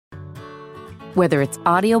Whether it's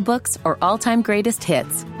audiobooks or all-time greatest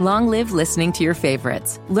hits, long live listening to your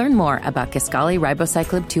favorites. Learn more about Kisqali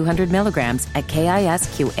Ribociclib 200 milligrams at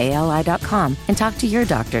KISQALI.com and talk to your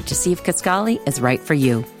doctor to see if Kisqali is right for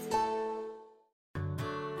you.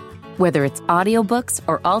 Whether it's audiobooks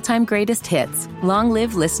or all-time greatest hits, long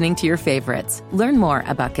live listening to your favorites. Learn more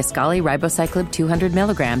about Kisqali Ribociclib 200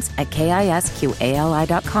 milligrams at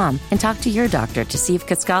KISQALI.com and talk to your doctor to see if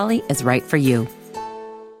Kisqali is right for you.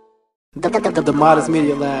 The Modest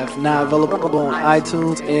Media Lab, now available on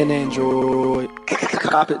iTunes and Android.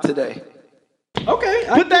 Cop it today. Okay,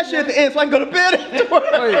 put that shit at the end so I can go to bed.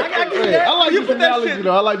 I like this analogy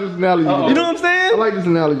though. I like this analogy. You know what I'm saying? I like this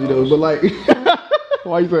analogy though, but like,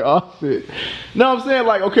 why you say oh shit? No, I'm saying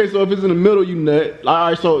like, okay, so if it's in the middle, you nut. All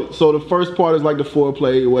right, so the first part is like the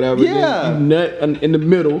foreplay or whatever. Yeah. Then you nut in the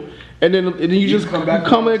middle. And then you just come not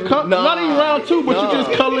even round two, but you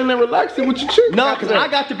just cuddling and relaxing with your chick. No, because I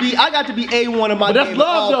got to be A1 of my. But that's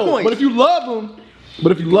love though. Points. But if you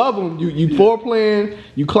love them, you foreplaying,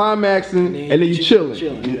 you climaxing, and then you chilling.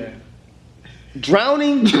 Yeah.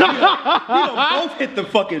 Drowning. we don't both hit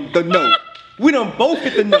the note. We don't both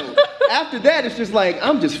hit the note. After that, it's just like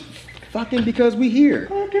I'm just fucking because we here.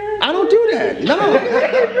 Okay. I don't do that. No.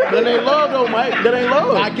 That ain't love though, Mike. That ain't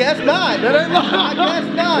love. I guess not. That ain't love. I guess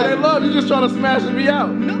not. That ain't love. You just trying to smash me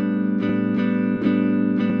out. No.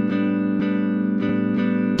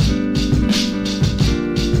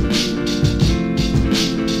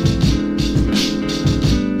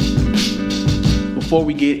 Before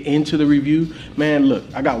we get into the review, man, look,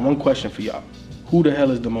 I got one question for y'all. Who the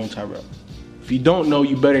hell is Damone Tyrell? If you don't know,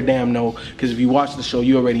 you better damn know, because if you watch the show,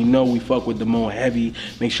 you already know we fuck with Damone heavy.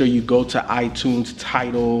 Make sure you go to iTunes,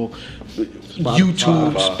 Tidal,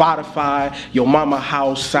 YouTube, Spotify, Your Mama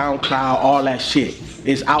House, SoundCloud, all that shit.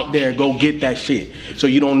 It's out there. Go get that shit. So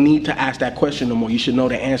you don't need to ask that question no more. You should know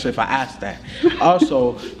the answer if I ask that.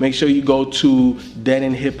 Also, make sure you go to Dead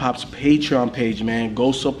End Hip Hop's Patreon page, man.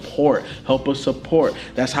 Go support. Help us support.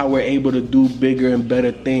 That's how we're able to do bigger and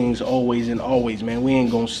better things always and always, man. We ain't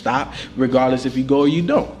gonna stop, regardless if you go or you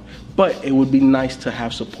don't. But it would be nice to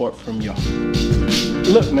have support from y'all.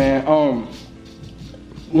 Look, man,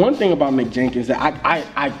 one thing about Mick Jenkins that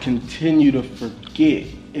I continue to forget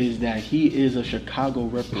is that he is a Chicago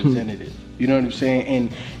representative. You know what I'm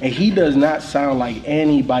saying? And he does not sound like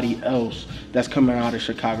anybody else that's coming out of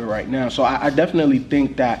Chicago right now. So I definitely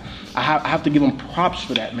think that I have to give him props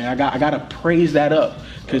for that, man. I gotta praise that up.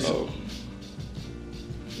 Cause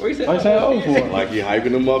what you I said oh for? Like you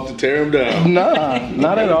hyping him up to tear him down. Nah,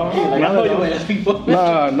 not at all. Like, not at all.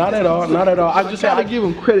 Nah, not at all. Not at all. I just gotta give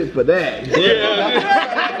him credit for that.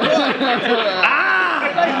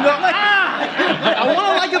 I want to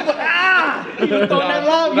like it, but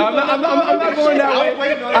I'm not going that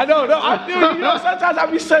way. I know. I feel you know. Sometimes I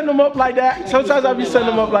be setting them up like that.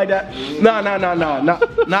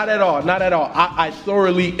 Not at all. I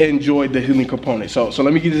thoroughly enjoyed the healing component. So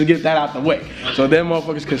let me just get that out the way. So them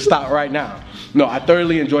motherfuckers can stop right now. No, I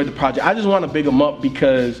thoroughly enjoyed the project. I just want to big them up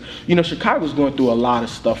because, you know, Chicago's going through a lot of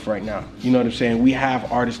stuff right now. You know what I'm saying? We have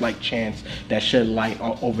artists like Chance that shed light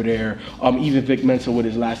over there. Even Vic Mensa with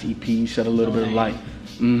his last EP shed a little bit of light.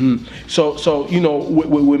 So you know,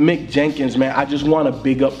 with Mick Jenkins, man, I just want to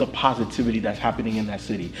big up the positivity that's happening in that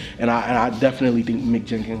city, and I definitely think Mick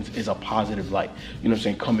Jenkins is a positive light. You know what I'm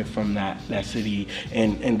saying, coming from that city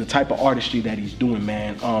and the type of artistry that he's doing,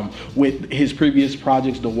 man. With his previous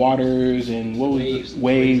projects, The Waters and what was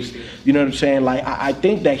Waves. You know what I'm saying? Like I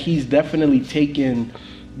think that he's definitely taken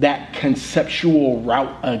that conceptual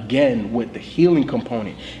route again with the healing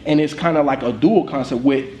component, and it's kind of like a dual concept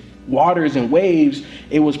with Waters and Waves.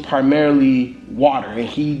 It was primarily water, and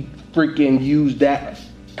he freaking used that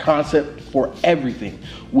concept for everything.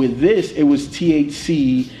 With this, it was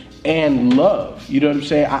THC and love. You know what I'm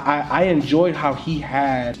saying? I enjoyed how he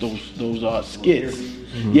had those skits.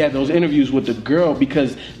 Yeah, those interviews with the girl,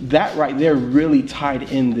 because that right there really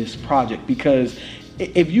tied in this project. Because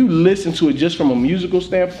if you listen to it just from a musical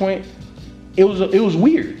standpoint, it was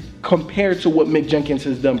weird compared to what Mick Jenkins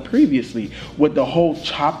has done previously with the whole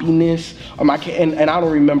choppiness. I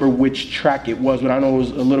don't remember which track it was, but I know it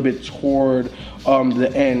was a little bit toward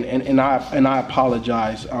the end, and I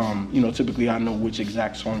apologize. You know, typically I know which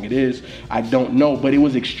exact song it is. I don't know, but it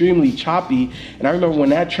was extremely choppy. And I remember when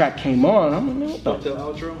that track came on, I'm like, what the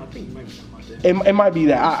outro? I think you might be talking about that. It might be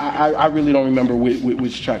that. I really don't remember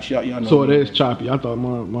which tracks. Y'all know. So it is choppy. I thought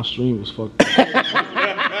my stream was fucked.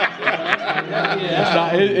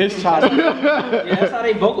 It's choppy. Yeah, that's how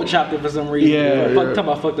they vocal chopped it for some reason. Yeah. Talking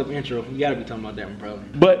about fucked up intro. You gotta be talking about that one, bro.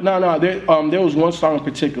 But no, there was one song in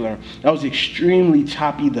particular that was extremely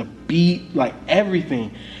choppy. The beat, like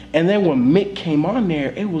everything. And then when Mick came on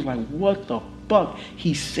there, it was like, what the fuck?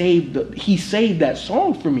 He saved that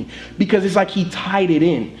song for me, because it's like he tied it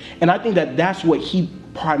in. And I think that that's what he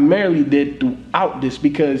primarily did throughout this,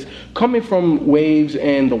 because coming from Waves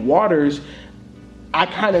and The Waters, I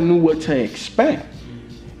kind of knew what to expect.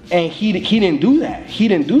 And he didn't do that. He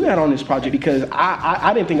didn't do that on this project, because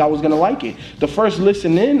I didn't think I was gonna like it. The first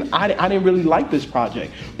listen in, I didn't really like this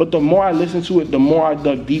project. But the more I listened to it, the more I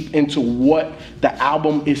dug deep into what the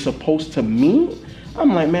album is supposed to mean.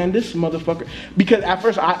 I'm like, man, this motherfucker. Because at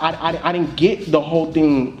first I didn't get the whole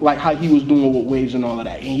thing, like how he was doing with Waves and all of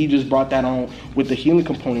that. And he just brought that on with the healing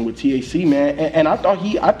component with THC, man. And I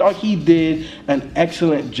thought he did an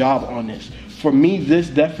excellent job on this. For me, this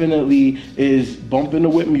definitely is bumping the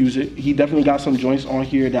whip music. He definitely got some joints on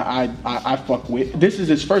here that I fuck with. This is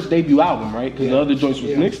his first debut album, right? Because the other joints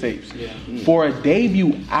was mixtapes. Yeah. For a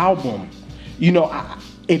debut album, you know,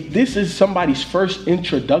 if this is somebody's first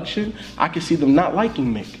introduction, I could see them not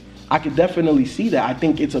liking Mick. I could definitely see that. I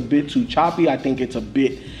think it's a bit too choppy. I think it's a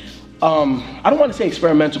bit, I don't want to say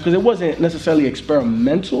experimental, because it wasn't necessarily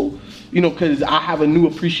experimental, you know, because I have a new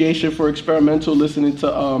appreciation for experimental listening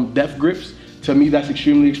to Death Grips. To me, that's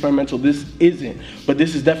extremely experimental. This isn't, but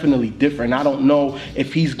this is definitely different. I don't know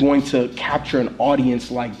if he's going to capture an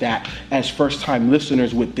audience like that as first-time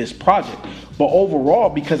listeners with this project. But overall,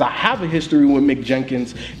 because I have a history with Mick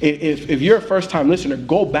Jenkins, if you're a first-time listener,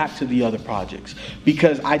 go back to the other projects,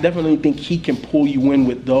 because I definitely think he can pull you in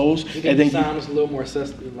with those. And then sounds a little more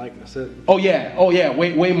like I said. Oh yeah,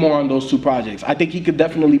 way more on those two projects. I think he could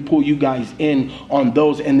definitely pull you guys in on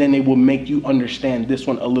those, and then it will make you understand this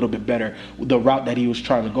one a little bit better, the route that he was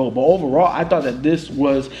trying to go. But overall, I thought that this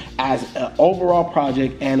was, as an overall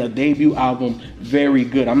project and a debut album, very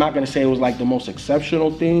good. I'm not gonna say it was like the most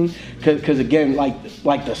exceptional thing, because again,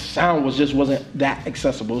 like the sound wasn't that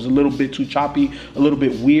accessible. It was a little bit too choppy, a little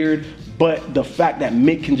bit weird. But the fact that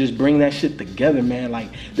Mick can just bring that shit together, man, like,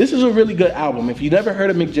 this is a really good album. If you never heard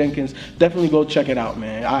of Mick Jenkins, definitely go check it out,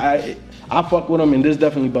 man. I fuck with him, and this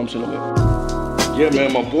definitely bumps in the whip. Yeah,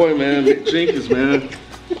 man, my boy, man, Mick Jenkins, man.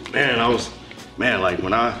 Man, like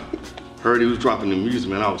when I heard he was dropping the music,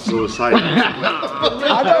 man, I was so excited.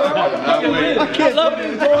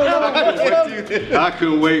 I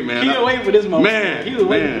couldn't wait, man. He couldn't wait for this moment. Man, he was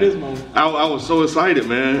waiting for this moment. I was so excited,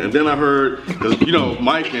 man. And then I heard, cause you know,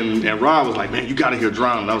 Mike and Rob was like, man, you gotta hear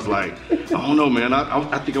Drown. And I was like, I don't know, man.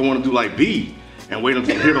 I think I want to do like B and wait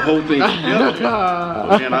until I hear the whole thing together.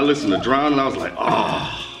 But, man, I listened to Drown and I was like,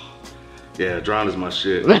 oh. Yeah, Drown is my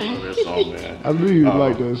shit. I love that song, man. I knew you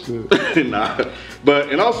like that shit. Nah, but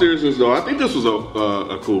in all seriousness, though, I think this was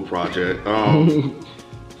a cool project.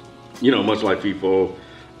 You know, much like FIFO,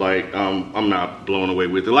 like I'm not blown away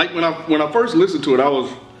with it. Like when I first listened to it, I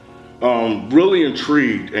was really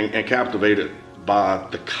intrigued and captivated by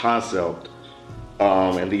the concept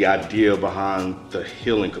and the idea behind the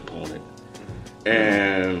healing component.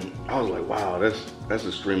 And I was like, wow, that's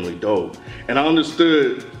extremely dope. And I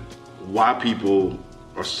understood why people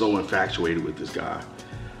are so infatuated with this guy,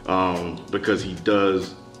 because he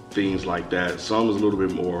does things like that. Some is a little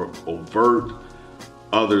bit more overt,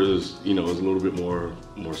 others, you know, is a little bit more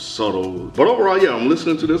subtle. But overall, yeah, I'm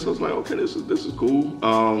listening to this, I was like, okay, this is cool.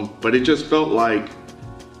 But it just felt like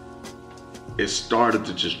it started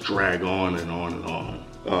to just drag on and on and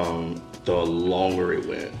on the longer it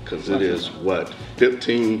went, because it is what,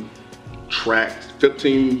 15 tracks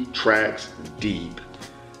deep.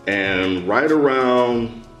 And right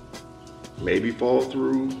around maybe Fall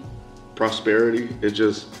Through, Prosperity, it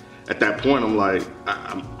just, at that point I'm like,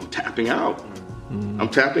 I'm tapping out. I'm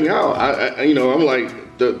tapping out. I you know, I'm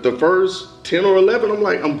like, the first 10 or 11, I'm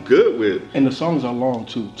like, I'm good with. And the songs are long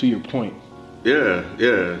too, to your point. Yeah.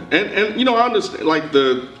 And you know, I understand, like,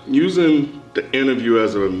 using the interview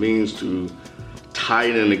as a means to tie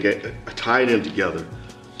it in together,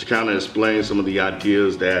 to kind of explain some of the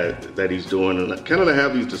ideas that he's doing, and kind of to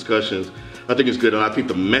have these discussions, I think it's good. And I think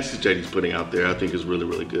the message that he's putting out there, I think is really,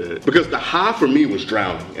 really good. Because the high for me was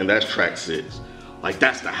Drowning, and that's track 6. Like,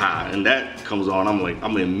 that's the high, and that comes on, I'm like,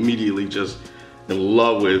 I'm immediately just in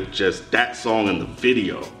love with just that song and the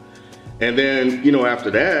video. And then, you know,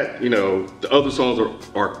 after that, you know, the other songs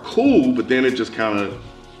are cool, but then it just kind of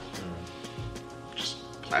just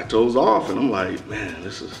plateaus off, and I'm like, man,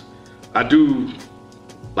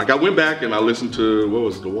 I went back and I listened to, what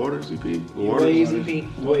was it, the Waters EP? Waves EP.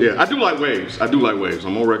 Yeah, I do like Waves.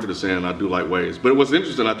 I'm on record as saying I do like Waves. But it was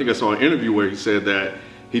interesting, I think I saw an interview where he said that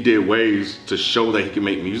he did Waves to show that he can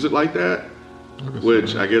make music like that,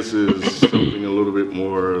 which I guess is something a little bit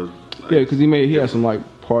more. Like, yeah, because he had some like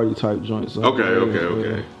party type joints.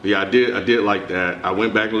 Okay. Yeah, I did like that. I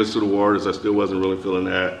went back and listened to the Waters. I still wasn't really feeling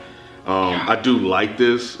that. I do like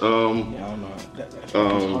this. Yeah, I don't know. That's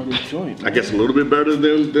hardest joint, I guess a little bit better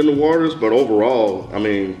than the Waters, but overall, I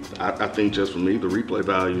mean, I think just for me, the replay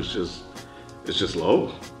value is just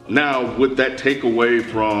low. Now, would that take away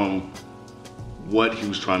from what he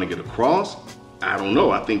was trying to get across? I don't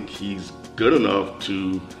know. I think he's good enough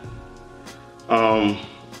to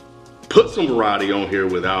put some variety on here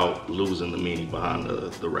without losing the meaning behind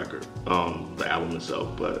the record, the album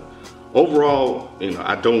itself. But overall,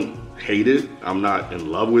 I don't hate it. I'm not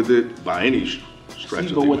in love with it by any stretch of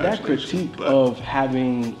the but with that imagination, critique of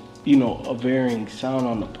having, a varying sound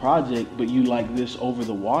on the project, but you like this over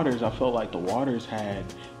the Waters, I felt like the Waters had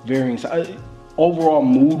varying sound. Overall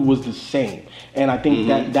mood was the same, and I think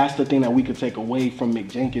that's the thing that we could take away from Mick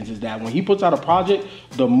Jenkins is that when he puts out a project,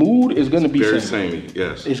 the mood is going to be very samey.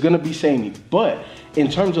 Yes, it's going to be samey. But in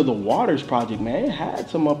terms of the Waters project, man, it had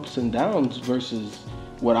some ups and downs versus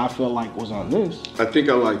what I felt like was on this. I think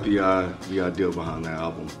I like the idea behind the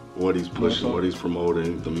album, what he's pushing, what he's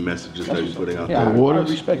promoting, the messages that he's putting out there. I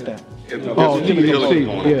respect that.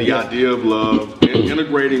 The idea of love,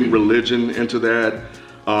 integrating religion into that.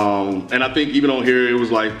 And I think even on here, it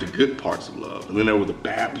was like the good parts of love, and then there were the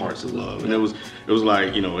bad parts of love, and it was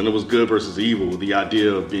like, and it was good versus evil, the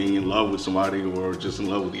idea of being in love with somebody or just in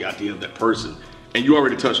love with the idea of that person. And you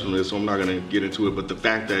already touched on this, so I'm not going to get into it, but the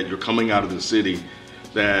fact that you're coming out of the city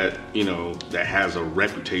that, that has a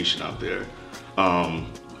reputation out there,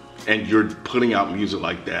 and you're putting out music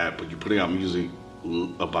like that, but you're putting out music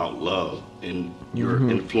about love, and you're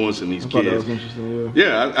influencing these kids. That was interesting,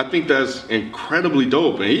 I think that's incredibly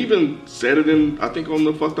dope. And he even said it I think on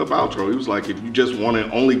the Fucked Up outro. He was like, if you just want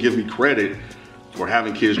to only give me credit for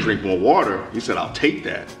having kids drink more water, he said, I'll take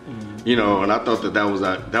that. And I thought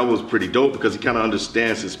that was pretty dope, because he kind of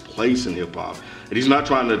understands his place in hip hop, and he's not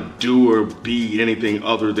trying to do or be anything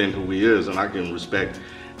other than who he is, and I can respect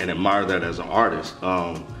and admire that as an artist.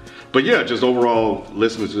 But yeah, just overall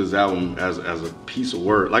listening to this album as a piece of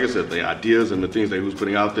work, like I said, the ideas and the things that he was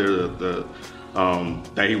putting out there,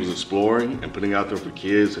 that he was exploring and putting out there for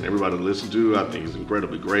kids and everybody to listen to, I think is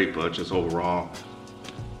incredibly great. But just overall,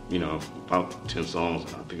 about 10 songs,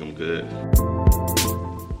 I think I'm good.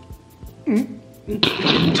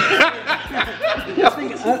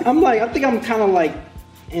 I think I'm kind of like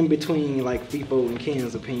in between like FIFO and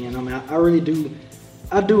Ken's opinion. I mean,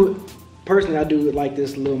 I do. Personally, I do like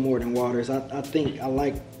this a little more than Waters. I think I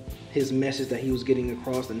like his message that he was getting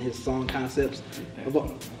across and his song concepts.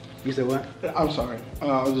 You said what? I'm sorry.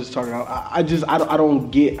 I was just talking. I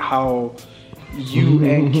don't get how you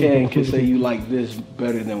and Ken can say you like this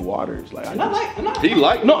better than Waters. Like, No,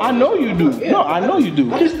 I know you do. Yeah, no, I know you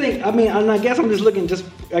do. I just think. I guess I'm just looking.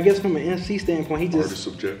 From an MC standpoint, he just. Art is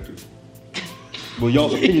subjective. Well,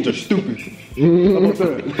 y'all's opinions are stupid. How about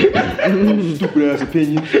that? Stupid ass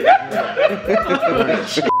opinion.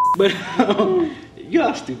 But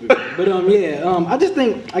y'all stupid. But I just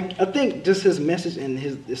think I think just his message and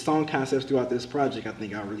his song concepts throughout this project, I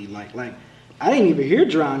think I really like. Like, I didn't even hear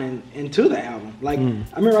Drowning into the album. Like,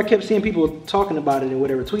 I remember I kept seeing people talking about it and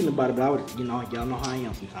whatever, tweeting about it, but I would, y'all know how I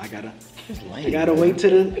am sometimes. I gotta wait to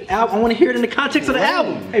the album. I want to hear it in the context of the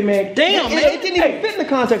album. Hey man, damn man, it didn't even fit in the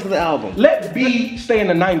context of the album. Let B stay in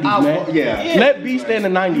the 90s, man. Yeah. Let B stay in the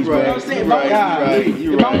 90s, Right. man. I'm saying,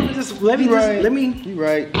 You're right. let me. You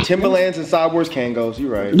right. Timberlands and Cyborgs Kangos. You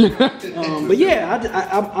right. But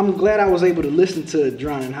yeah, I'm glad I was able to listen to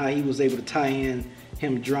Drowning, how he was able to tie in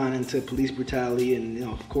him drowning to police brutality and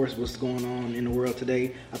of course what's going on in the world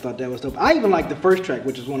today. I thought that was dope. I even liked the first track,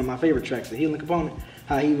 which is one of my favorite tracks, the Healing Component.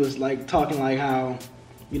 How he was like talking like how,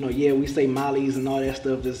 we say mollies and all that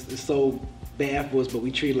stuff is so bad for us, but we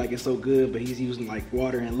treat it like it's so good. But he's using like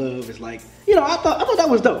water and love. It's like, I thought that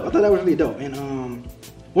was dope. I thought that was really dope. And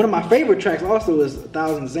one of my favorite tracks also is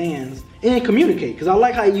 1,000 Zans and Communicate, because I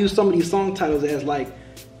like how he used some of these song titles as like,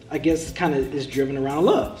 I guess kind of is driven around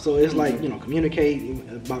love. So it's like, communicate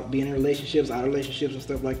about being in relationships, out of relationships and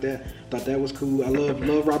stuff like that. Thought that was cool. I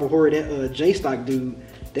love Robert Horry, that J-Stock dude.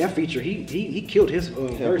 That feature, he killed his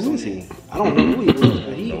verse on it. I don't know who he was,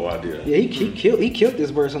 but No idea. Yeah, he killed this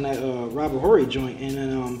verse on that Robert Horry joint. And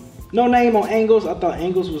then No Name on Angles. I thought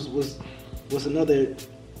Angles was another.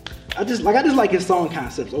 I just like his song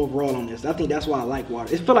concepts overall on this. I think that's why I like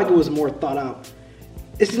Water. It felt like it was more thought out.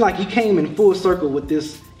 It seemed like he came in full circle with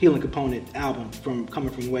this Healing Component album coming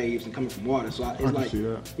from Waves and coming from Water. So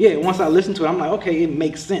once I listened to it, I'm like, okay, it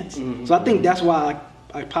makes sense. Mm-hmm. So I think that's why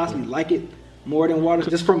I possibly like it more than Waters,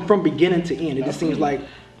 just from beginning to end. It just seems like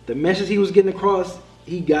the message he was getting across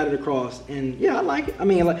he got it across, and yeah, I like it. I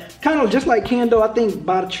mean, like kind of just like Kendo. I think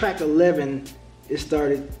by track 11, it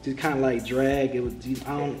started to kind of like drag. It was,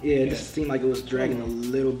 it just seemed like it was dragging a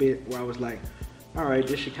little bit. Where I was like, all right,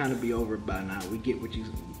 this should kind of be over by now. We get what you.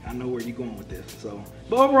 I know where you're going with this. So,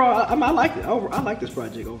 but overall, I like it. I like this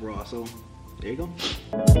project overall. So, there you go.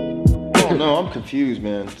 Oh no, I'm confused,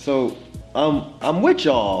 man. So, I'm with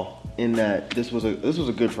y'all in that this was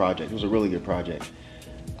a good project. It was a really good project.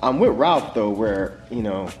 I'm with Ralph though, where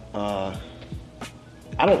I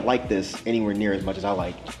don't like this anywhere near as much as I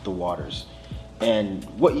like The Waters. And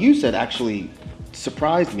what you said actually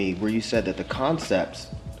surprised me, where you said that the concepts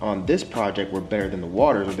on this project were better than The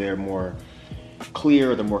Waters, or they're more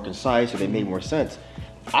clear, or they're more concise, or they made more sense.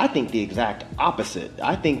 I think the exact opposite.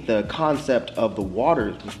 I think the concept of The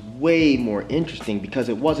Waters was way more interesting because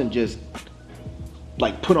it wasn't just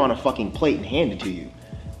like put on a fucking plate and handed to you.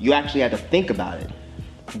 You actually had to think about it.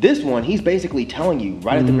 This one, he's basically telling you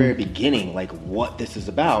right at the very beginning, like what this is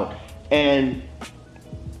about. And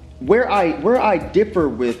where I differ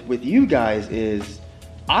with you guys is,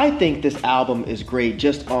 I think this album is great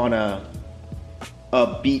just on a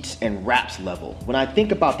beats and raps level. When I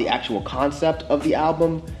think about the actual concept of the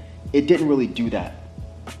album, it didn't really do that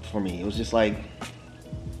for me. It was just like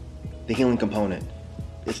the healing component.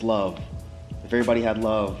 It's love. If everybody had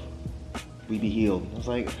love, we'd be healed. I was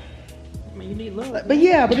like, I mean, you need love. But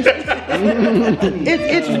yeah, but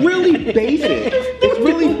it's really basic. It's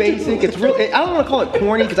really basic. It's real. I don't want to call it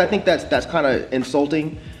corny because I think that's kind of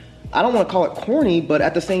insulting. I don't want to call it corny, but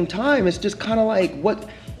at the same time, it's just kind of like what.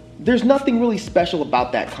 There's nothing really special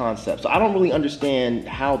about that concept, so I don't really understand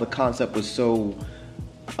how the concept was so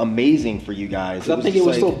amazing for you guys. I think it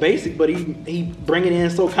was so basic, but he bring it in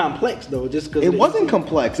so complex though, just because it wasn't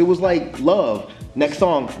complex. It was like love. Next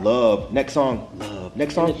song, love. Next song, love.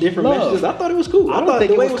 Next song, different love. messages. I thought it was cool. I don't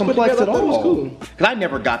think it was complex at all. It was cool. Because I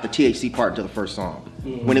never got the THC part until the first song.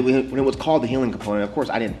 When it was called the healing component, of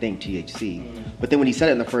course I didn't think THC. But then when he said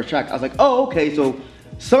it in the first track, I was like, oh, okay, so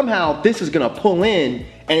somehow this is gonna pull in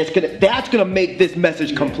and that's gonna make this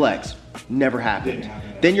message complex. Never happened.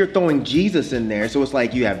 Then you're throwing Jesus in there, so it's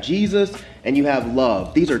like you have Jesus and you have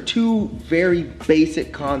love. These are two very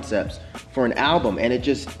basic concepts for an album, and it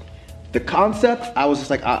just, the concept, I was just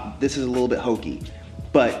like, this is a little bit hokey.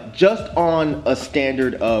 But just on a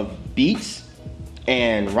standard of beats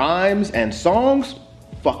and rhymes and songs,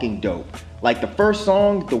 fucking dope. Like the first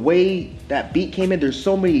song, the way that beat came in, there's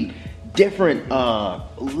so many different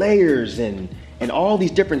layers and all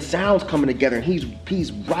these different sounds coming together, and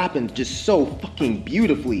he's rapping just so fucking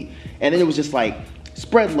beautifully. And then it was just like,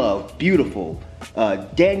 Spread Love, beautiful.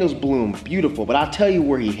 Daniel's Bloom, beautiful. But I'll tell you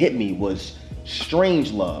where he hit me was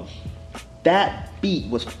Strange Love. That beat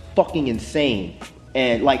was fucking insane.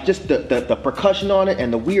 And like just the percussion on it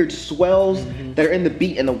and the weird swells that are in the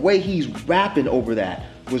beat and the way he's rapping over that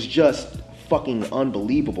was just fucking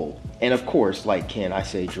unbelievable. And of course, like Ken, I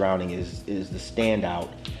say Drowning is the standout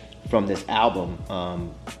from this album.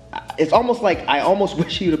 It's almost like I almost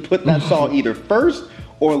wish you to put that song either first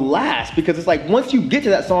or last, because it's like once you get to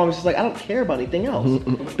that song, it's just like I don't care about anything else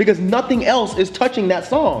because nothing else is touching that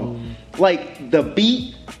song. Like the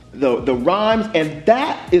beat, the rhymes, and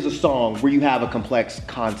that is a song where you have a complex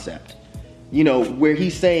concept. You know, where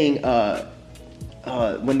he's saying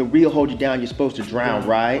when the real hold you down, you're supposed to drown,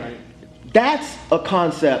 right? That's a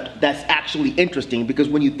concept that's actually interesting because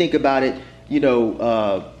when you think about it, you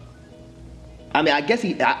know, I mean, I guess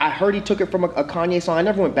I heard he took it from a Kanye song. I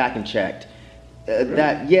never went back and checked.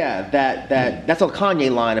 That's a Kanye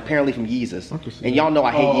line apparently from Yeezus. And y'all know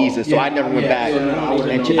I hate Yeezus, so I never went back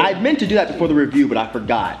and checked. I meant to do that before the review, but I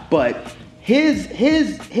forgot. But his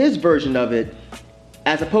version of it,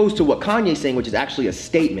 as opposed to what Kanye's saying, which is actually a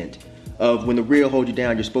statement of when the real hold you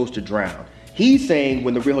down, you're supposed to drown. He's saying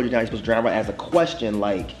when the real hold you down, you're supposed to drown, right, as a question,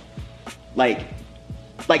 like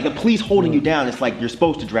the police holding you down, it's like you're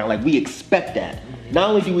supposed to drown. Like we expect that. Not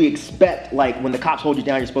only do we expect, like when the cops hold you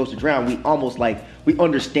down, you're supposed to drown, we almost like, we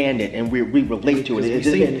understand it and we relate to it.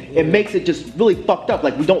 It makes it just really fucked up.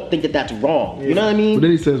 Like we don't think that that's wrong. You know what I mean? But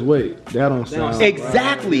then he says, wait, that don't sound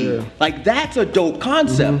exactly. Right. Yeah. Like that's a dope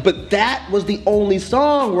concept. But that was the only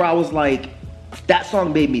song where I was like, that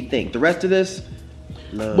song made me think. The rest of this,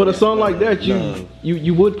 love, but a song like that,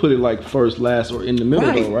 you would put it like first, last, or in the middle,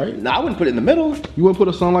 though, right? No, I wouldn't put it in the middle. You wouldn't put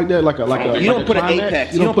a song like that, like a you don't put an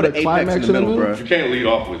apex. You don't put a climax in the middle, bro. You can't lead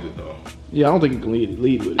off with it though. Yeah, I don't think you can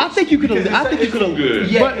lead with it. I think you could have. I think you could have.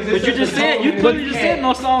 Yeah, but you just said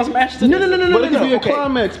no songs match to no. But it could be a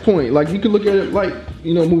climax point. Like you could look at it like,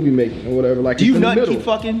 you know, movie making or whatever. Like do you nut and keep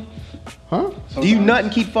fucking? Huh? Do you nut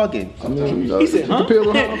and keep fucking? I mean, he said, huh? Depends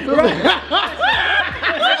on how I'm feeling.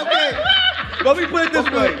 Let me put it this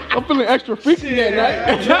way. I'm feeling extra freaky that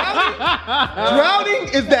night. Drowning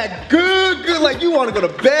is that good, like you want to go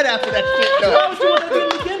to bed after that shit. Why would you want to be in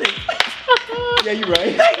the beginning? Yeah, you're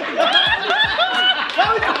right. Why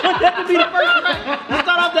would you want that to be the first track? Let's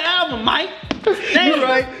start off the album, Mike. You're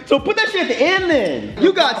right. So put that shit at the end then.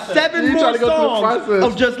 You got 7 You more trying to go through the songs process.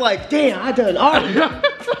 of just like, damn, I done argued.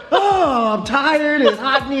 Oh, I'm tired. It's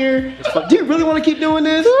hot in here. Do you really want to keep doing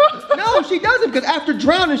this? No, she doesn't, because after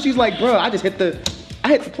drowning, she's like, bro, I hit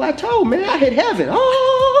the plateau, man. I hit heaven.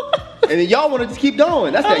 Oh. And then y'all want to just keep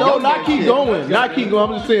going. That's that. No, not keep going. Not keep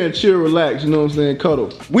going. I'm just saying chill, relax. You know what I'm saying?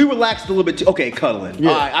 Cuddle. We relaxed a little bit too. Okay, cuddling. Yeah.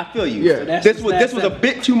 All right, I feel you. Yeah. This was a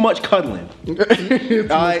bit too much cuddling. All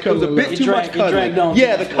right, it was a bit too much cuddling. dragged on.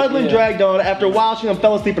 Yeah, the cuddling dragged on. After a while, she done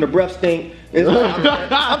fell asleep and her breath stink.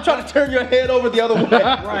 I'm trying to turn your head over the other way.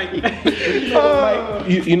 Right.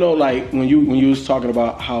 You know, like when you was talking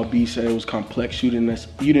about how B said it was complex, you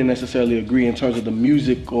didn't necessarily agree in terms of the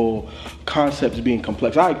musical concepts being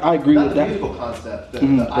complex. I agree with that. Musical concept,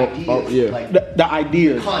 the ideas, yeah. like The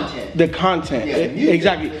ideas, the content, Yeah, the music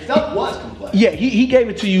exactly. itself was complex. Yeah, he gave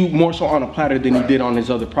it to you more so on a platter than he did on his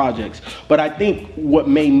other projects. But I think what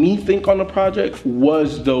made me think on the project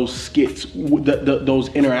was those skits, those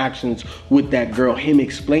interactions with that girl, him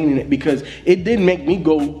explaining it, because it did make me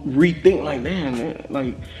go rethink, like, man,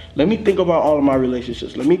 like, let me think about all of my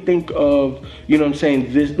relationships. Let me think of, you know what I'm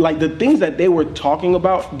saying, this, like the things that they were talking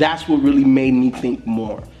about, that's what really made me think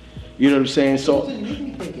more. You know what I'm saying? So. Those didn't make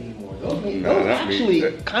me think anymore. Those actually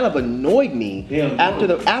kind of annoyed me after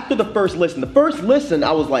the first listen. The first listen,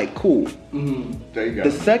 I was like, cool. There you go.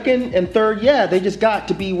 The second and third, yeah, they just got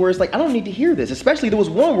to be where it's like, I don't need to hear this. Especially there was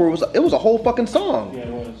one where it was a whole fucking song. Yeah,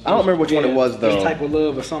 it was. I don't remember which one it was though. This Type of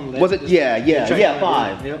Love or something. Was it? Yeah,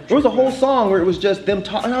 5. Yep. There was a whole song where it was just them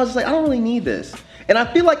talking, and I was just like, I don't really need this. And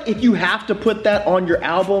I feel like if you have to put that on your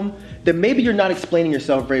album, then maybe you're not explaining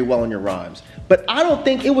yourself very well in your rhymes. But I don't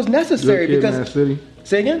think it was necessary Good Kid, because. Mad City.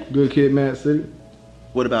 Say again? Good Kid, Mad City.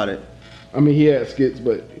 What about it? I mean, he had skits,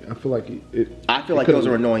 but I feel like I feel like those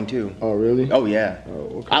are annoying too. Oh, really? Oh yeah.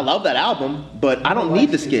 Oh, okay. I love that album, but I don't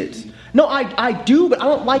need the skits. No, I do, but I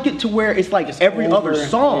don't like it to where it's like every other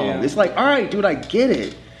song. Yeah. It's like, all right, dude, I get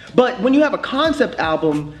it. But when you have a concept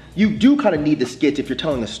album, you do kind of need the skits if you're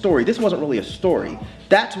telling a story. This wasn't really a story.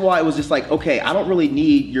 That's why it was just like, okay, I don't really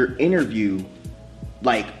need your interview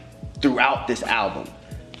like throughout this album.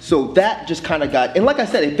 So that just kind of got, and like I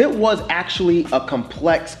said, if it was actually a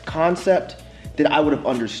complex concept, then I would have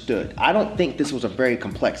understood. I don't think this was a very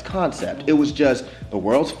complex concept. It was just, the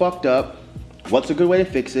world's fucked up. What's a good way to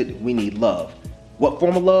fix it? We need love. What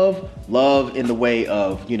form of love? Love in the way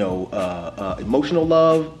of, emotional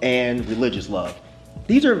love and religious love.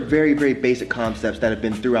 These are very, very basic concepts that have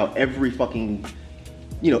been throughout every fucking,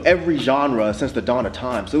 every genre since the dawn of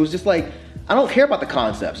time. So it was just like, I don't care about the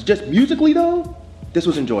concepts. Just musically though, this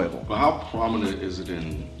was enjoyable. But how prominent is it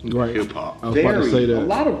in hip hop? I was about to say that. A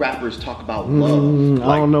lot of rappers talk about love.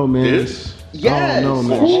 I don't know, man. This? Yes. I don't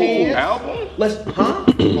know, For a man. whole album?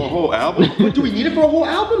 For For a whole album? But do we need it for a whole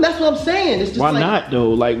album? That's what I'm saying. It's just Why like, not though?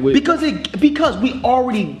 Like with because we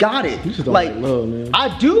already got it. You just don't like love, man.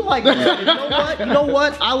 I do like love. You know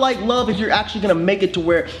what? I like love if you're actually gonna make it to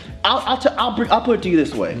where I'll put it to you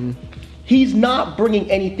this way. He's not bringing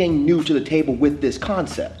anything new to the table with this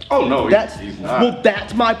concept. Oh no, he's not. Well,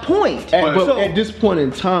 that's my point. But at this point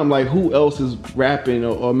in time, like who else is rapping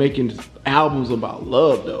or making albums about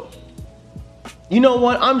love though? You know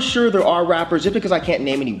what? I'm sure there are rappers. Just because I can't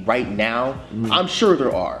name any right now, I'm sure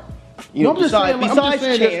there are. I'm just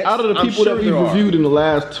saying that out of the people that we've reviewed in the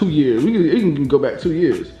last 2 years, we can go back 2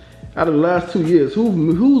 years. Out of the last 2 years,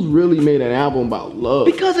 who's really made an album about love?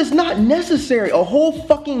 Because it's not necessary. A whole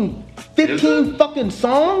fucking 15 fucking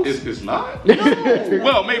songs? It's not? No.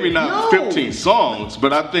 Well, maybe not 15 songs,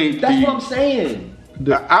 but I think That's what I'm saying.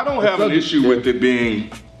 I don't have an issue with it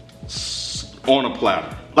being on a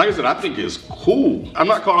platter. Like I said, I think it's cool. I'm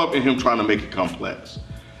not caught up in him trying to make it complex.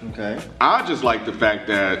 Okay. I just like the fact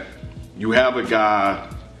that you have a guy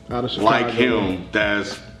like him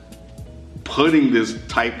that's putting this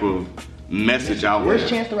type of message out there. Where's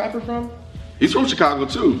Chance the Rapper from? He's from Chicago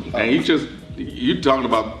too. And you're talking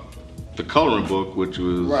about the coloring book, which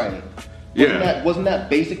was right. Yeah. Wasn't that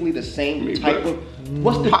basically the same type of?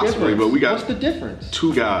 What's the possibly, difference? but we got What's the difference?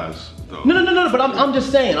 2 guys though. No. But I'm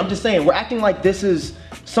just saying. We're acting like this is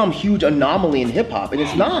some huge anomaly in hip hop, and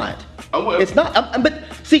it's not. It's not. But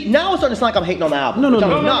see, now it's starting to sound like I'm hating on the album.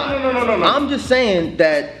 No. I'm just saying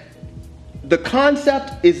that the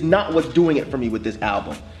concept is not what's doing it for me with this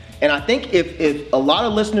album. And I think if a lot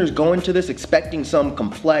of listeners go into this expecting some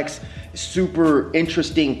complex, super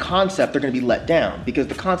interesting concept, they're going to be let down because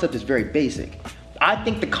the concept is very basic. I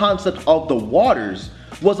think the concept of the waters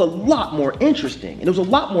was a lot more interesting and it was a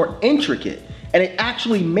lot more intricate. And it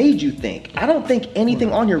actually made you think. I don't think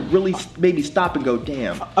anything on here really made me stop and go,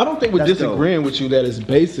 damn. I don't think we're disagreeing with you that it's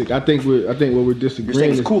basic. I think what we're disagreeing You're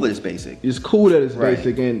saying is it's cool that it's basic. It's cool that it's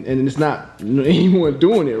basic, and it's not anyone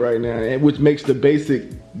doing it right now, which makes the basic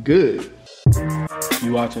good.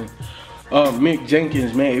 You watching? Mick,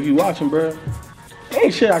 Jenkins, man, if you watching, bro,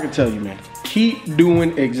 ain't shit I can tell you, man. Keep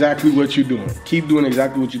doing exactly what you're doing. Keep doing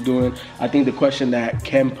exactly what you're doing. I think the question that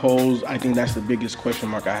Ken posed, I think that's the biggest question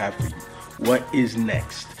mark I have for you. What is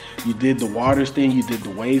next? You did the waters thing, you did the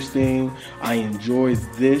waves thing. I enjoyed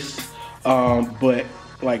this, but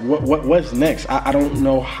like, what's next? I don't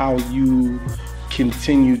know how you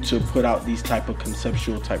continue to put out these type of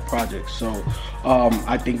conceptual type projects. So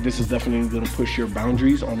I think this is definitely going to push your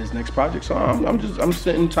boundaries on this next project. So I'm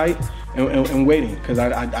sitting tight and waiting because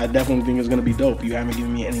I definitely think it's going to be dope. You haven't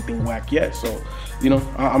given me anything whack yet, so you know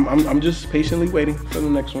I'm just patiently waiting for the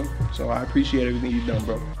next one. So I appreciate everything you've done,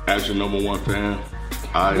 bro. As your number one fan,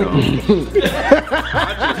 I just want to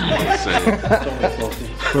say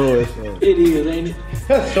It is, ain't it?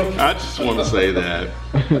 I just want to say that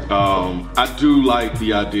I do like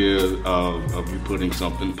the idea of you putting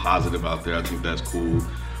something positive out there. I think that's cool.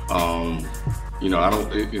 You know, I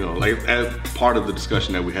don't, you know, like as part of the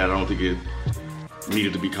discussion that we had, I don't think it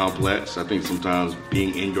needed to be complex. I think sometimes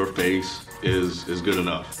being in your face is good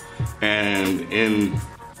enough. And in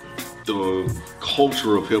the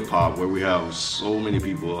culture of hip hop, where we have so many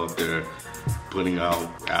people out there putting out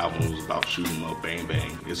albums about shoot 'em up, bang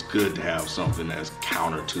bang, it's good to have something that's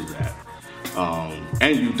counter to that.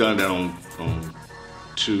 And you've done that on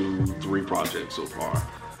 2-3 projects so far.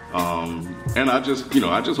 And I just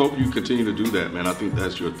hope you continue to do that, man. I think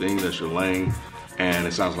that's your thing, that's your lane. And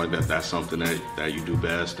it sounds like that's something that you do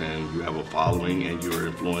best, and you have a following, and you're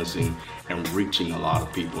influencing and reaching a lot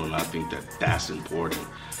of people, and I think that's important.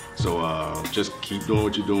 So just keep doing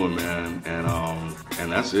what you're doing, man,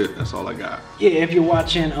 and that's it. That's all I got. Yeah, if you're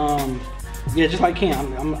watching, just like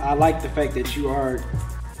Ken, I like the fact that you are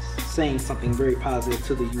saying something very positive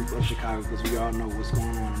to the youth of Chicago, because we all know what's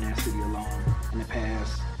going on in that city alone in the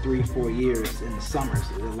past 3-4 years in the summers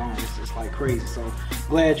alone. It's like crazy. So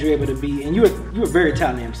glad you're able to be, and you're a very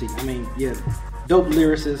talented MC. I mean, yeah, dope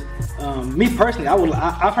lyricist. Me personally,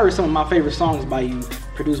 I've heard some of my favorite songs by you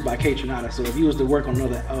produced by K Tronada. So if you was to work on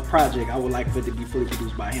another project, I would like for it to be fully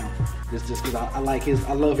produced by him. It's just because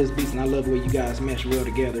I love his beats, and I love the way you guys mesh well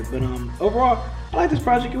together. But overall, I like this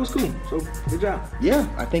project. It was cool. So good job. Yeah,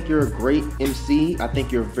 I think you're a great MC. I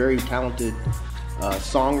think you're a very talented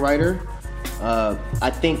songwriter.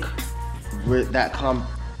 I think where that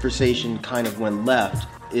conversation kind of went left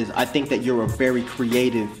is I think that you're a very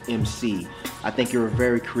creative MC. I think you're a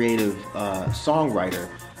very creative songwriter.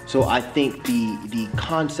 So I think the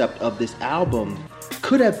concept of this album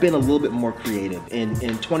could have been a little bit more creative. In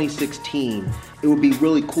 2016, it would be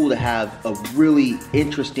really cool to have a really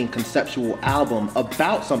interesting conceptual album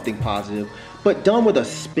about something positive, but done with a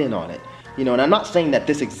spin on it. You know, and I'm not saying that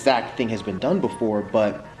this exact thing has been done before,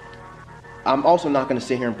 but I'm also not going to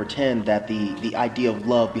sit here and pretend that the idea of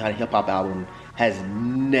love behind a hip-hop album has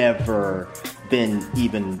never been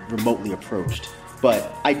even remotely approached.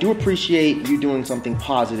 But I do appreciate you doing something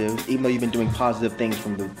positive, even though you've been doing positive things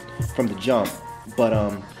from the jump. But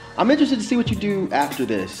I'm interested to see what you do after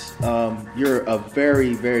this. You're a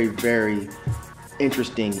very, very, very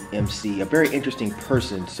interesting MC, a very interesting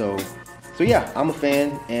person. So yeah, I'm a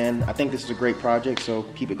fan, and I think this is a great project, so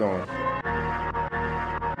keep it going.